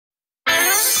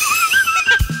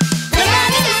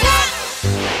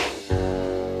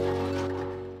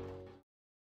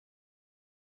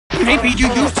Maybe you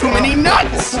use too many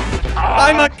nuts!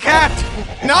 I'm a cat,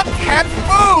 not cat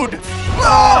food!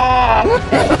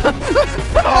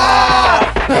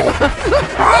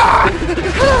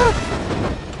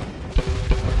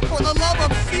 For the love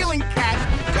of ceiling cat,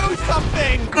 do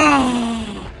something!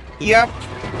 Yep,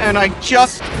 and I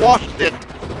just washed it.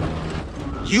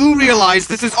 You realize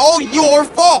this is all your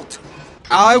fault!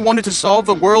 I wanted to solve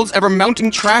the world's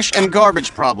ever-mounting trash and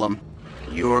garbage problem.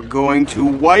 You're going to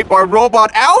wipe our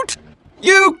robot out?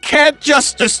 You can't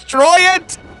just destroy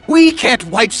it! We can't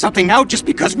wipe something out just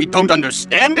because we don't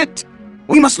understand it.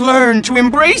 We must learn to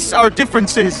embrace our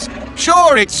differences.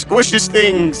 Sure, it squishes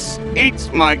things,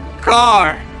 eats my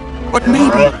car. But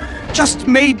maybe, just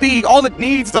maybe, all it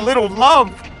needs is a little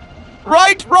love.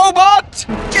 Right, robot?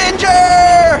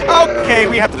 Ginger! Okay,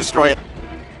 we have to destroy it.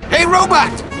 Hey,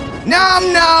 robot!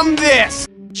 Nom nom this!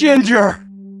 Ginger!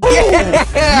 Yeah!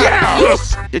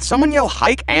 Yes! Did someone yell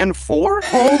hike and 4?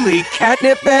 Holy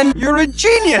catnip, Ben! You're a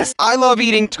genius! I love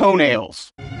eating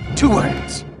toenails. 2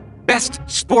 words. Best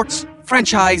sports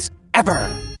franchise ever.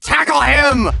 Tackle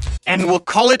him! And we'll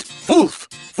call it FOOF.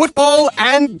 Football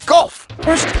and golf.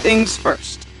 First things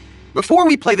first. Before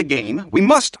we play the game, we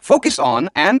must focus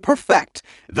on and perfect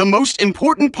the most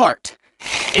important part.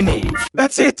 Image.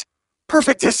 That's it.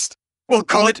 Perfectest. We'll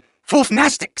call it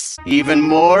Foofnastics. Even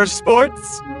more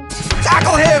sports?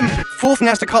 Tackle him!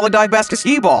 Foofnasticolidive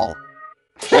basketball.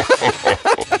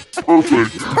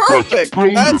 Perfect!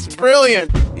 That's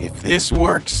brilliant! If this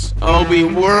works, I'll be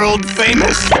world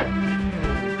famous!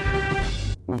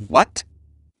 What?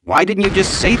 Why didn't you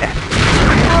just say that?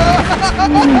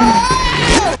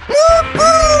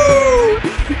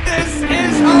 This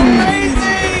is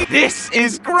amazing! This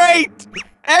is great!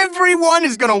 Everyone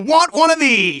is gonna want one of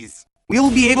these! We'll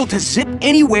be able to zip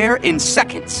anywhere in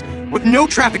seconds, with no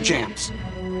traffic jams.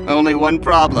 Only one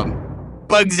problem.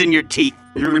 Bugs in your teeth.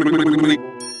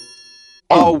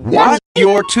 Oh, what?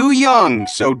 You're too young,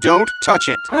 so don't touch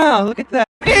it. Oh, look at that.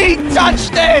 He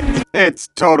touched it! It's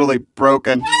totally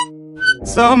broken.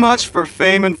 So much for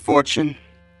fame and fortune.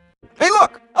 Hey,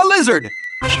 look! A lizard!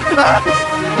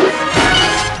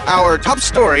 Our top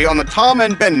story on the Tom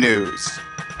and Ben news.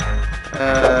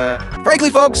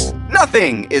 Frankly, folks,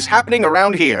 nothing is happening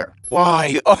around here.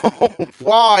 Why? Oh,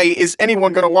 why is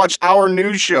anyone gonna watch our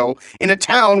news show in a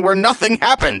town where nothing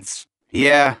happens?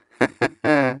 Yeah.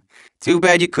 Too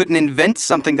bad you couldn't invent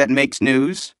something that makes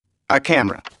news. A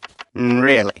camera.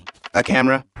 Really? A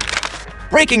camera?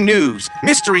 Breaking news!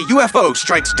 Mystery UFO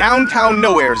strikes downtown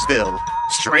Nowheresville.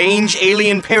 Strange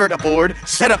alien parrot aboard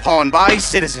set upon by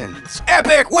citizens.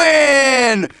 Epic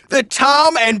win! The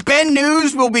Tom and Ben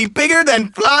news will be bigger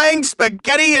than flying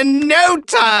spaghetti in no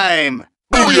time!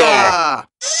 Booyah!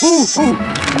 Ooh, ooh.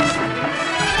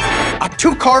 A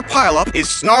 2-car pileup is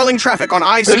snarling traffic on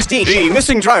I-16. The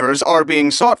missing drivers are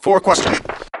being sought for questioning.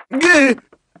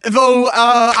 Though,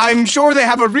 I'm sure they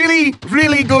have a really,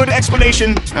 really good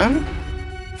explanation. Huh?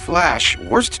 Flash,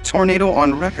 worst tornado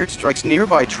on record strikes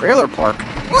nearby trailer park.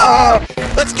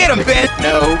 Let's get him, Ben!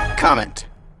 No comment.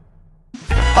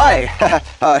 Hi,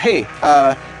 hey,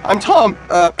 I'm Tom,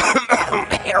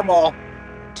 Hairball.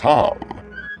 Tom.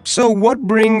 So what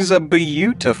brings a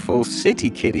beautiful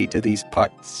city kitty to these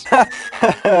parts?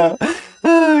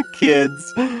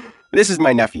 Kids. This is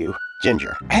my nephew,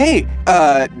 Ginger. Hey,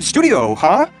 studio,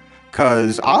 huh?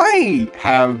 'Cause we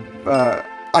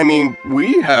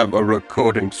have a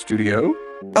recording studio.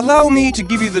 Allow me to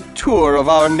give you the tour of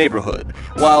our neighborhood,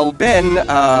 while Ben,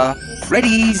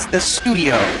 readies the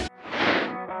studio.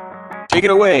 Take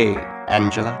it away,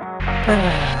 Angela.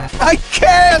 I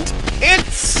can't!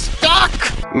 It's stuck!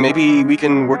 Maybe we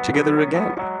can work together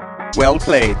again. Well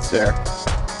played, sir.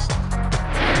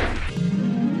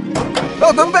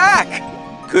 Welcome back!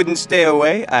 Couldn't stay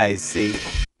away, I see.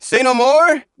 Say no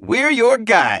more, we're your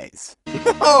guys.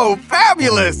 Oh,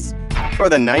 fabulous! For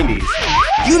the 90s,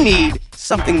 you need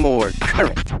something more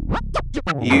current.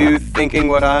 You thinking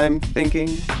what I'm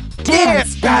thinking?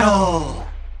 Dance battle!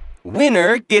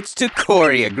 Winner gets to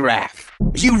choreograph.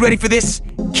 You ready for this,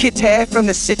 kitty from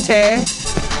the city?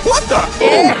 What the?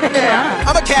 Yeah.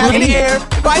 I'm a cat in the air.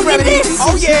 Bye, Remedy.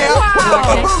 Oh, yeah.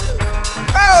 Wow.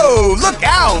 Oh, look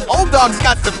out. Old Dog's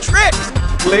got some tricks.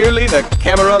 Clearly, the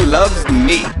camera loves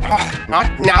me.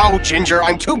 Not now, Ginger.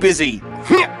 I'm too busy.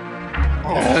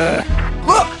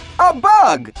 Look, a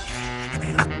bug.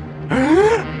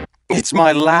 It's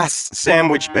my last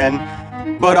sandwich, Ben.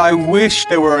 But I wish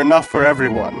there were enough for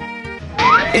everyone.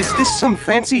 Is this some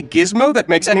fancy gizmo that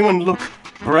makes anyone look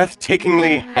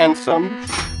breathtakingly handsome?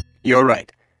 You're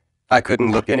right. I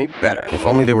couldn't look any better. If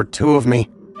only there were 2 of me.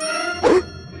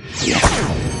 Yes.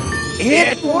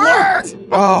 It worked!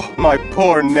 Oh, my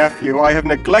poor nephew. I have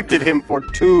neglected him for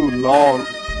too long.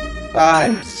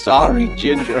 I'm sorry,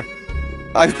 Ginger.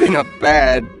 I've been a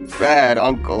bad, bad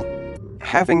uncle.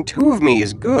 Having two of me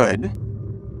is good,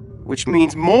 which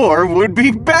means more would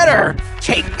be better.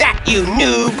 Take that, you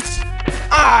noobs!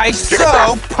 I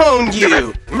so pwned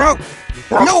you!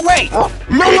 No, wait!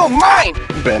 No, mine!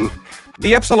 Ben,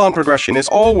 the epsilon progression is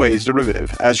always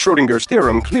derivative, as Schrodinger's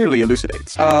theorem clearly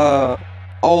elucidates.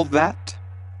 All that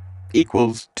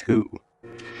equals 2.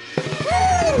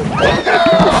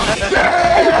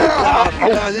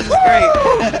 Oh, this is great.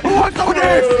 Who wants some of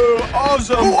this?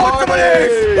 Awesome! Who wants some of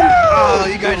this? Oh,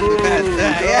 you guys are the best.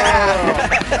 Yeah.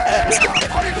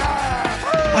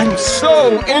 I'm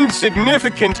so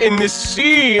insignificant in this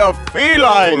sea of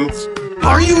felines.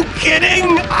 Are you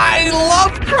kidding? I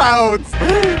love crowds.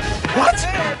 What?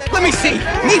 Let me see.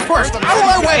 Me first. Out of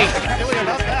my way.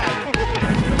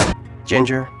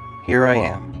 Ginger, here I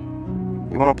am.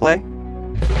 You want to play?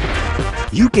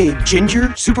 You gave Ginger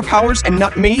superpowers and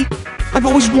not me? I've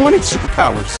always wanted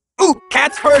superpowers. Ooh,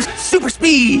 cats first, super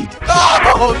speed!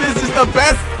 Oh, this is the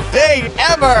best day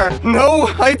ever!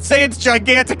 No, I'd say it's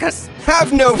Giganticus.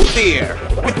 Have no fear.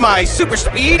 With my super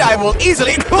speed, I will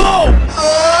easily...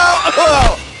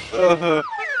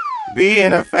 be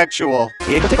ineffectual.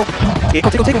 Tickle, tickle.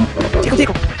 Tickle, tickle, tickle. Tickle,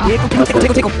 tickle. Tickle, tickle,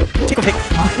 tickle, tickle. Tickle,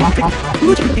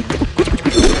 tickle.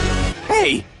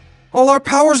 Hey! All our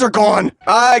powers are gone!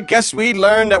 I guess we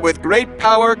learned that with great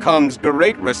power comes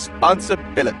great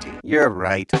responsibility. You're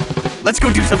right. Let's go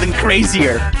do something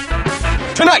crazier.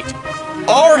 Tonight,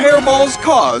 our hairballs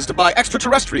caused by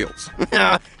extraterrestrials.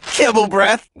 Kibble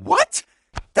breath. What?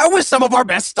 That was some of our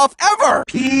best stuff ever!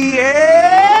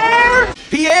 Pierre!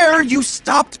 Pierre, you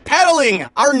stopped pedaling!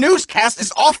 Our newscast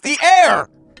is off the air!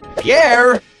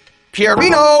 Pierre!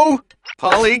 Pierino!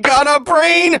 Polygonna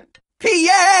brain!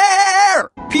 Pierre!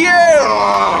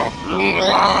 Pierre!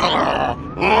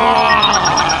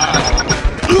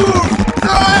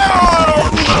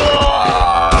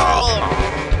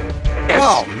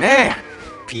 Oh, man.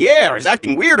 Pierre is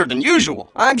acting weirder than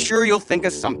usual. I'm sure you'll think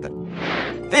of something.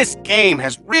 This game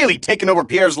has really taken over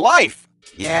Pierre's life.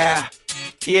 Yeah,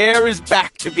 Pierre is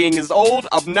back to being his old,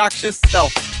 obnoxious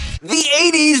self. The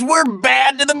 80s were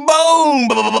bad to the bone,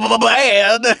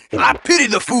 bad. I pity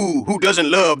the fool who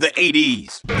doesn't love the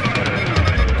 80s.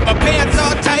 My pants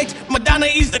are tight, Madonna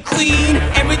is the queen.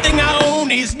 Everything I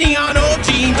own is neon or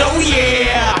jeans, oh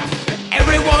yeah.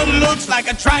 Everyone looks like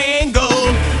a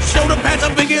triangle. Shoulder pads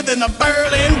are bigger than the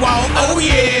Berlin Wall, oh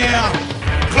yeah.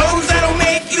 Clothes that'll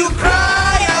make you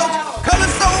cry out.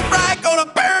 Colors so bright, gonna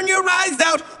burn your eyes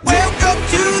out. Welcome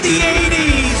to the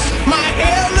 80s. My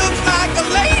hair looks like a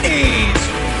lady's.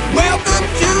 Welcome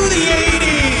to the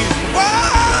 80s.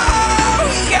 Whoa,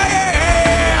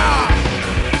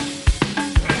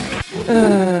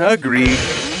 yeah! Agreed.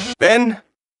 Ben,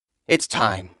 it's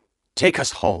time. Take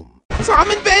us home.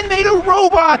 Tom and Ben made a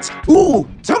robot! Ooh,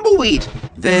 tumbleweed!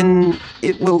 Then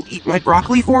it will eat my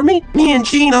broccoli for me? Me and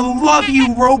Gina love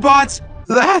you, robots!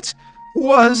 That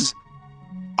was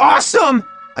awesome!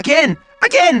 Again!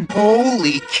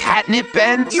 Holy catnip,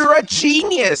 Ben! You're a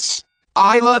genius!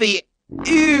 I love it.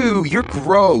 Ew, you're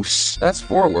gross. That's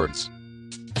 4 words.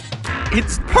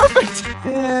 It's perfect!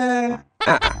 The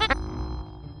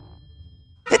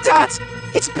dots!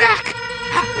 It's back!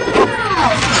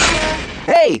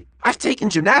 Hey! I've taken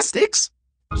gymnastics.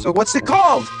 So what's it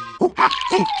called? Oh,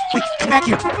 hey, wait, come back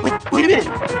here. Wait a minute.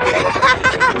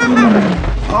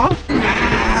 Huh?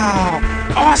 Wow,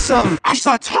 awesome. I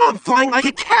saw Tom flying like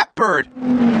a catbird.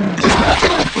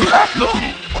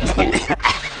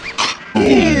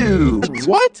 Ew.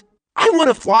 What? I want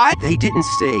to fly. They didn't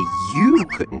say you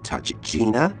couldn't touch it,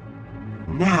 Gina.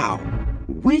 Now,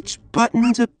 which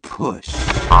button to push?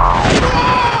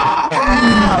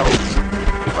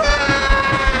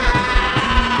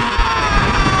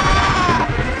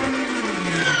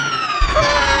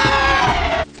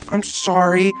 I'm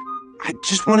sorry. I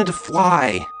just wanted to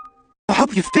fly. I'll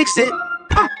help you fix it.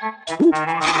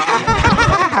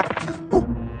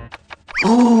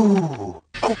 Ooh.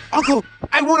 Oh, Uncle,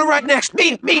 I want to ride next.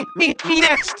 Me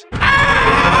next.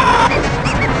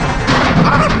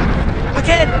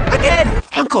 Again.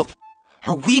 Uncle,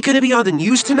 are we going to be on the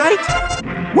news tonight?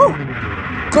 Woo!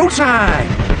 Go time!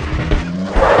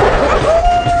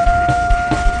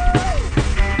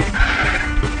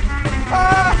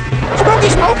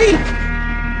 Smokey!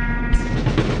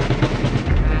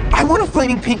 I want a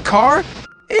flaming pink car.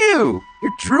 Ew,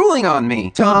 you're drooling on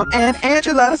me. Tom and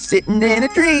Angela sitting in a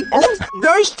tree. Oh,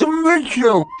 nice to meet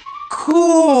you.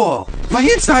 Cool. My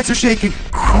insides are shaking.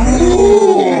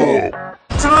 Cool.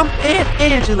 Tom and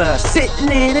Angela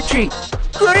sitting in a tree.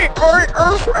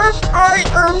 I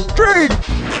am Jade.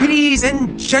 Kitties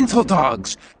and gentle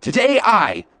dogs. Today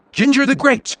I, Ginger the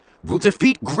Great, will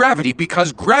defeat gravity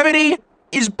because gravity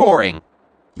is boring.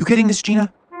 You getting this,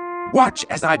 Gina? Watch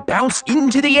as I bounce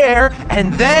into the air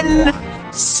and then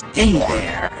stay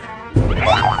there.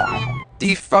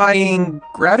 Defying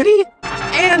gravity?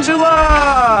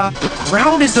 Angela! The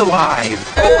ground is alive!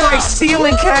 Oh, my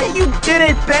ceiling cat, you did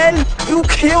it, Ben! You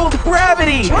killed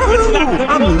gravity! Woohoo!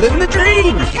 I'm living the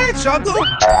dream! Catch, Uncle!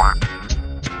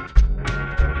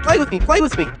 Play with me, play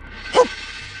with me! Oh,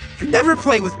 you never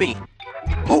play with me!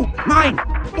 Oh, mine!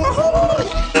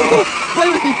 Oh, play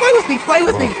with me, play with me, play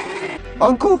with me!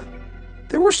 Uncle,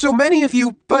 there were so many of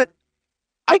you, but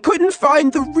I couldn't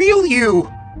find the real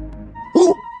you!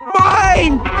 Oh,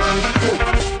 mine!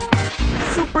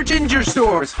 Super Ginger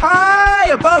stores, high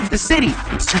above the city,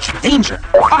 in search of danger.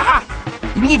 Aha!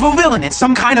 An evil villain in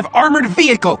some kind of armored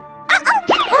vehicle.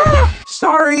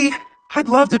 Sorry, I'd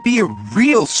love to be a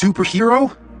real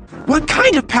superhero. What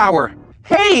kind of power?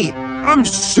 Hey, I'm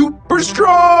super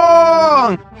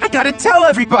strong! I gotta tell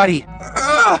everybody.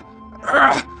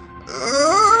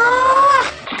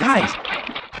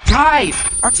 Guys,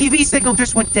 our TV signal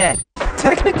just went dead.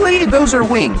 Technically, those are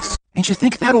wings. And you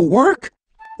think that'll work?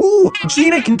 Ooh,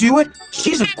 Gina can do it.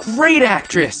 She's a great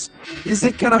actress. Is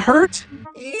it gonna hurt?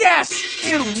 Yes,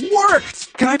 it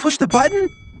worked. Can I push the button?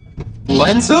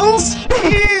 Lentils?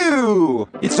 Ew!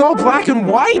 It's all black and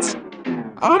white?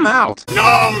 I'm out.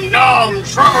 Nom nom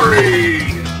shrubbery!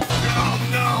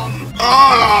 Nom nom!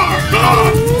 Ah!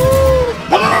 Nom